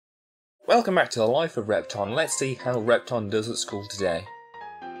Welcome back to the life of Repton. Let's see how Repton does at school today.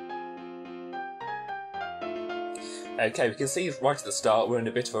 Okay, we can see right at the start we're in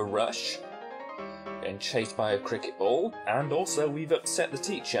a bit of a rush. Getting chased by a cricket ball, and also we've upset the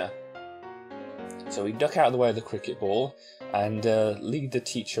teacher. So we duck out of the way of the cricket ball and lead the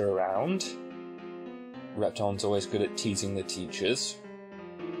teacher around. Repton's always good at teasing the teachers.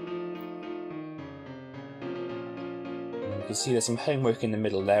 You can see there's some homework in the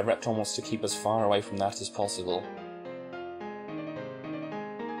middle there. Repton wants to keep as far away from that as possible.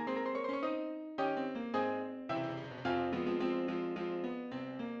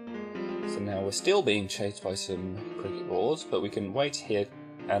 So now we're still being chased by some cricket balls, but we can wait here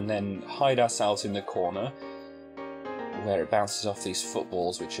and then hide ourselves in the corner where it bounces off these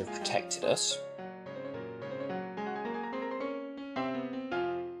footballs which have protected us.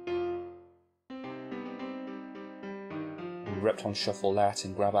 Repton shuffle that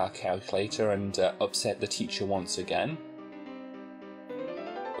and grab our calculator and upset the teacher once again.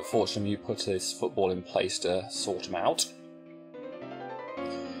 But fortunately you put this football in place to sort him out.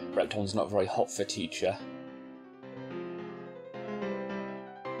 Repton's not very hot for teacher.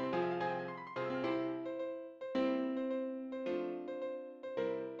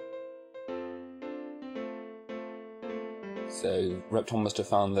 So Repton must have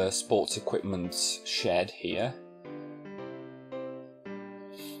found the sports equipment shed here.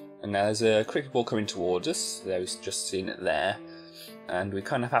 And now there's a cricket ball coming towards us. There's just seen it there. And we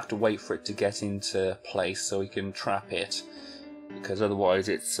kind of have to wait for it to get into place so we can trap it, because otherwise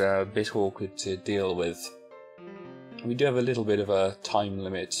it's a bit awkward to deal with. We do have a little bit of a time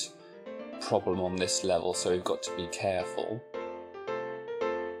limit problem on this level, so we've got to be careful.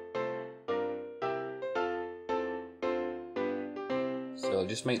 So I'll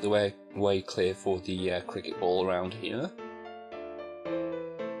just make the way clear for the cricket ball around here.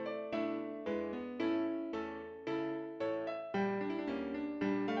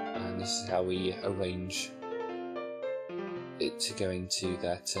 This is how we arrange it to go into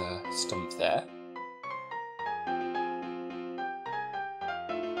that stump there.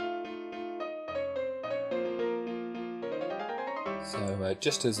 So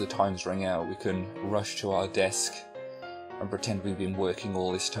just as the times ring out, we can rush to our desk and pretend we've been working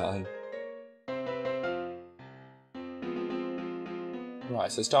all this time.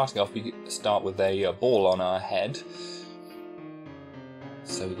 Right, so starting off, we start with a ball on our head.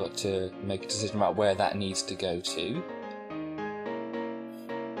 So we've got to make a decision about where that needs to go to.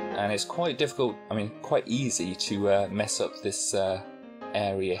 And it's quite difficult, quite easy to mess up this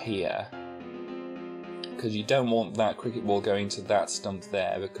area here. Because you don't want that cricket ball going to that stump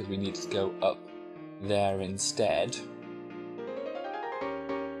there, because we need to go up there instead.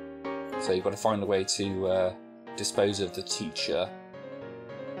 So you've got to find a way to dispose of the teacher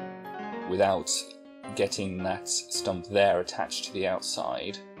without getting that stump there attached to the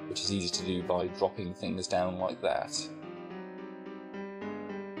outside, which is easy to do by dropping things down like that.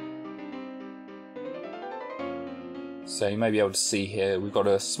 So you may be able to see here we've got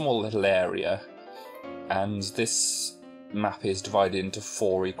a small little area, and this map is divided into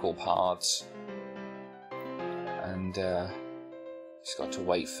 4 equal parts, and just got to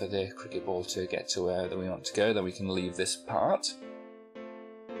wait for the cricket ball to get to where we want to go, then we can leave this part.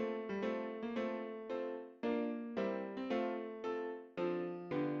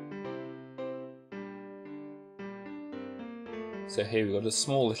 So here we've got a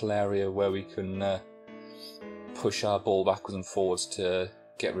small little area where we can push our ball backwards and forwards to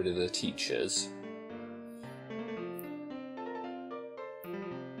get rid of the teachers.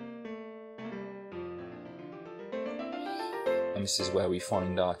 And this is where we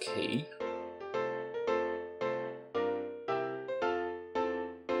find our key.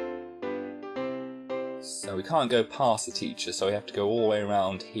 So we can't go past the teacher, so we have to go all the way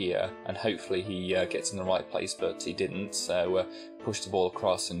around here, and hopefully he gets in the right place, but he didn't, so push the ball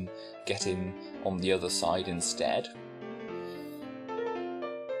across and get in on the other side instead.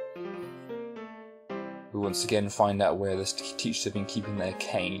 We once again find out where the teachers have been keeping their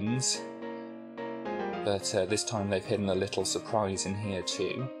canes, but this time they've hidden a little surprise in here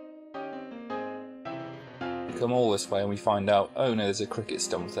too. We come all this way and we find out, oh no, there's a cricket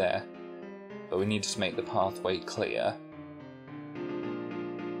stump there. But we need to make the pathway clear.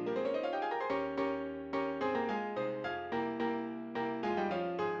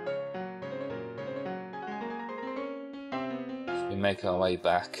 So we make our way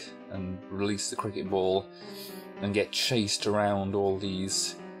back and release the cricket ball and get chased around all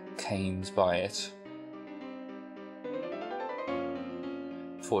these canes by it.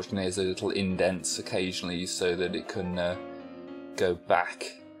 Fortunately there's a little indents occasionally so that it can go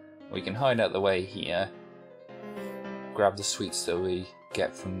back We can hide out the way here, grab the sweets that we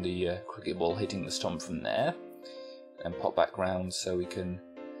get from the cricket ball hitting the stump from there, and pop back round so we can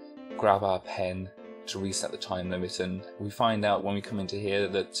grab our pen to reset the time limit. And we find out when we come into here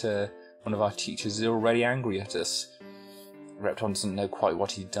that one of our teachers is already angry at us. Repton doesn't know quite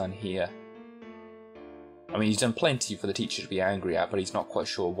what he's done here. I mean, he's done plenty for the teacher to be angry at, but he's not quite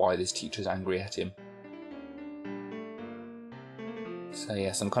sure why this teacher's angry at him. So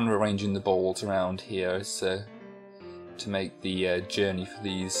yes, I'm kind of arranging the balls around here to make the journey for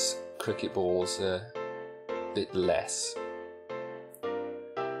these cricket balls a bit less.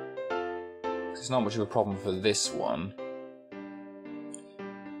 It's not much of a problem for this one,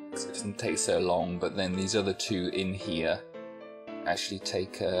 because it doesn't take so long, but then these other two in here actually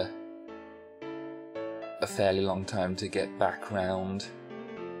take a fairly long time to get back round.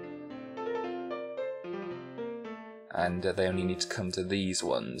 And they only need to come to these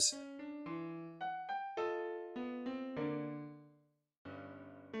ones.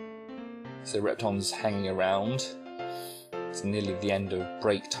 So Repton's hanging around. It's nearly the end of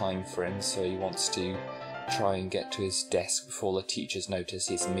break time for him, so he wants to try and get to his desk before the teachers notice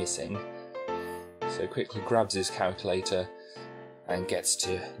he's missing. So he quickly grabs his calculator and gets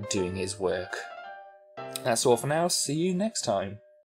to doing his work. That's all for now. See you next time.